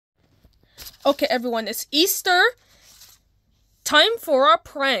Okay, everyone, it's Easter. Time for our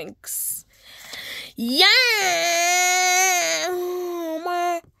pranks. Yeah!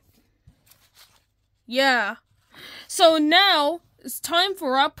 Yeah. So now it's time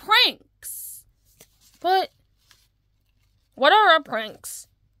for our pranks. But what are our pranks?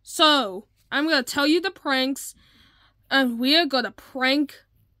 So I'm gonna tell you the pranks, and we're gonna prank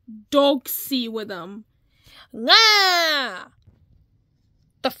Dogsy with them. Yeah!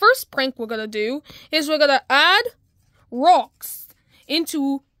 The first prank we're gonna do is we're gonna add rocks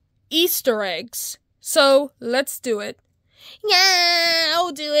into Easter eggs. So let's do it. Yeah,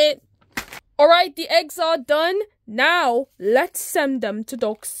 I'll do it. Alright, the eggs are done. Now let's send them to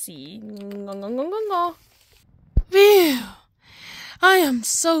Dogsy. Phew. I am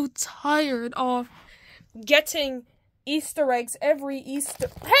so tired of getting Easter eggs every Easter.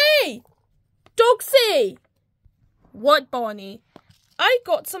 Hey! Dogsy! What, Bonnie? I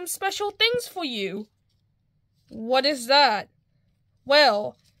got some special things for you. What is that?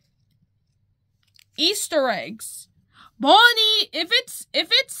 Well, Easter eggs. Bonnie, if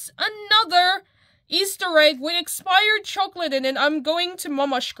it's another Easter egg with expired chocolate in it, I'm going to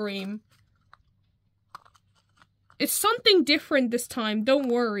Mama scream. It's something different this time, don't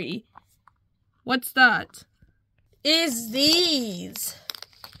worry. What's that? Is these.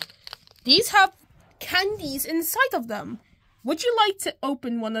 These have candies inside of them. Would you like to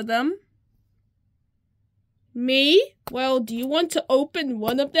open one of them? Me? Well, do you want to open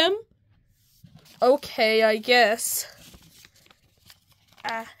one of them? Okay, I guess.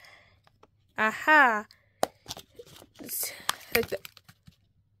 Aha. Like that.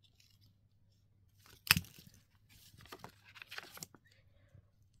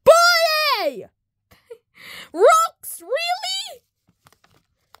 Boy! Rocks, really?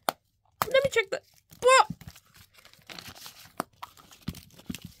 Let me check the.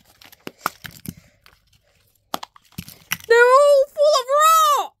 They're all full of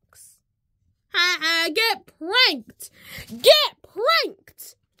rocks! Ha! Get pranked! Get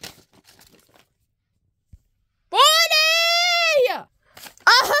pranked! Bonnie!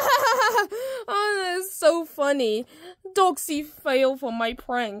 Oh, that's so funny. Dogsy failed for my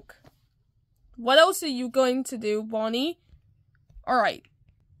prank. What else are you going to do, Bonnie? Alright.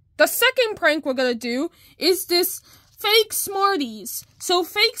 The second prank we're gonna do is this fake Smarties. So,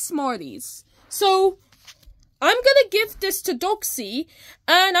 fake Smarties. So, I'm gonna give this to Dogsy,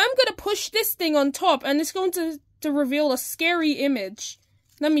 and I'm gonna push this thing on top, and it's going to reveal a scary image.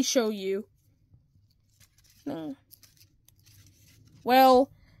 Let me show you. No.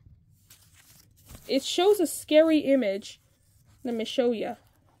 Well, it shows a scary image. Let me show you.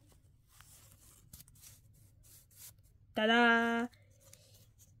 Ta-da!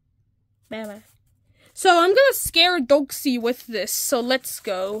 Bama. So I'm gonna scare Dogsy with this, so let's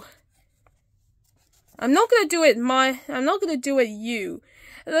go. I'm not gonna do it you.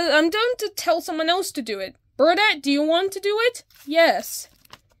 I'm going to tell someone else to do it. Burdette, do you want to do it? Yes.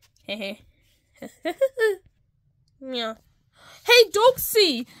 Hehe. Yeah. Hey,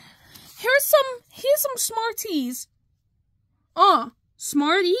 Dogsy! Here's some Smarties.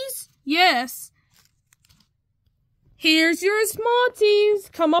 Smarties? Yes. Here's your Smarties.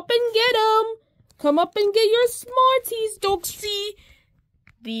 Come up and get them. Come up and get your Smarties, Dogsy.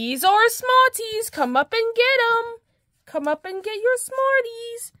 These are Smarties. Come up and get them. Come up and get your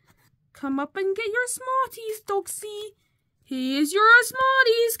Smarties. Come up and get your Smarties, Dogsy. Here's your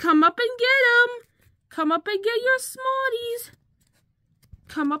Smarties. Come up and get them. Come up and get your Smarties.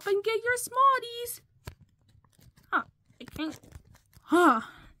 Come up and get your Smarties. Huh, I can't. Huh.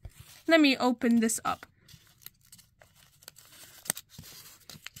 Let me open this up.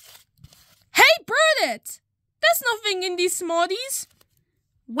 Hey, Burdette! There's nothing in these Smarties.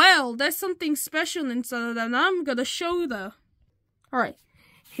 Well, there's something special inside of them. I'm gonna show you. Alright.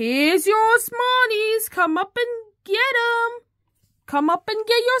 Here's your Smarties. Come up and get them. Come up and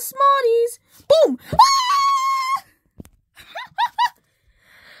get your Smarties. Boom! Ah!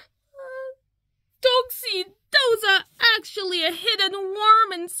 Dogsy, those are actually a hidden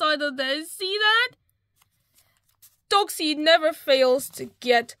worm inside of there. See that? Dogsy never fails to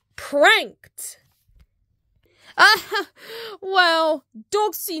get pranked. Well,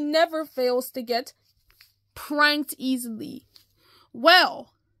 Dogsy never fails to get pranked easily.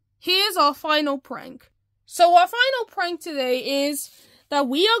 Well, here's our final prank. So our final prank today is that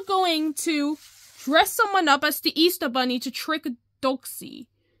we are going to dress someone up as the Easter Bunny to trick Dogsy.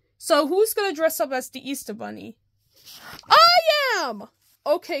 So who's gonna dress up as the Easter Bunny? I am!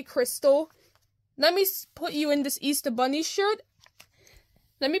 Okay, Crystal. Let me put you in this Easter Bunny shirt.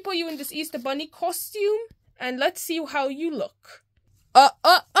 Let me put you in this Easter Bunny costume. And let's see how you look. And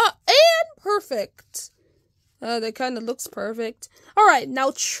perfect. perfect. That kind of looks perfect. Alright,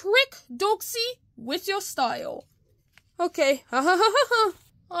 now trick Dogsy with your style. Okay. I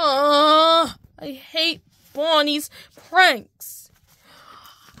hate Bonnie's pranks.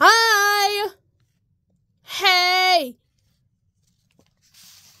 Hi! Hey!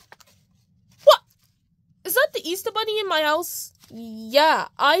 What? Is that the Easter Bunny in my house? Yeah,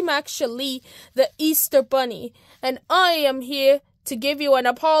 I'm actually the Easter Bunny, and I am here to give you an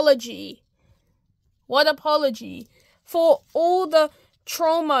apology. What apology? For all the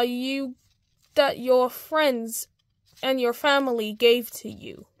trauma that your friends and your family gave to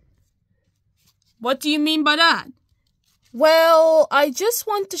you. What do you mean by that? Well, I just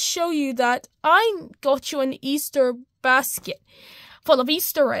want to show you that I got you an Easter basket full of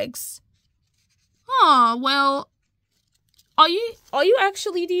Easter eggs. Ah, well, are you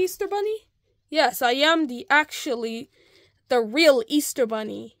actually the Easter Bunny? Yes, I am the real Easter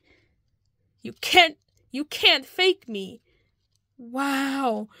Bunny. You can't fake me.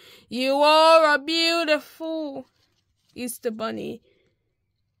 Wow, you are a beautiful Easter Bunny.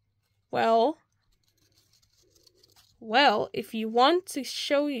 Well, if you want to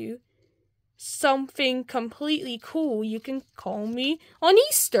show you something completely cool, you can call me on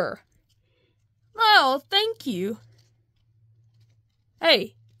Easter. Well, thank you.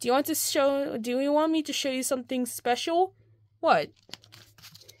 Hey, do you want me to show you something special? What?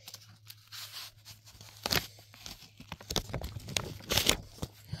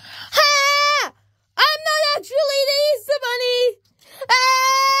 Ha! I'm not actually the Easter Bunny!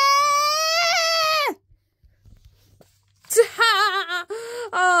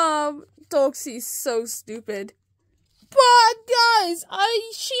 Dogsy's so stupid. But guys,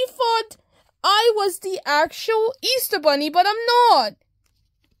 she thought I was the actual Easter Bunny, but I'm not.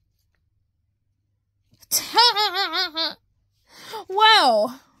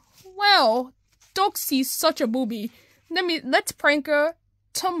 Well, Dogsy's such a booby. Let's prank her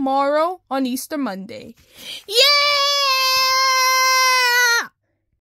tomorrow on Easter Monday. Yay!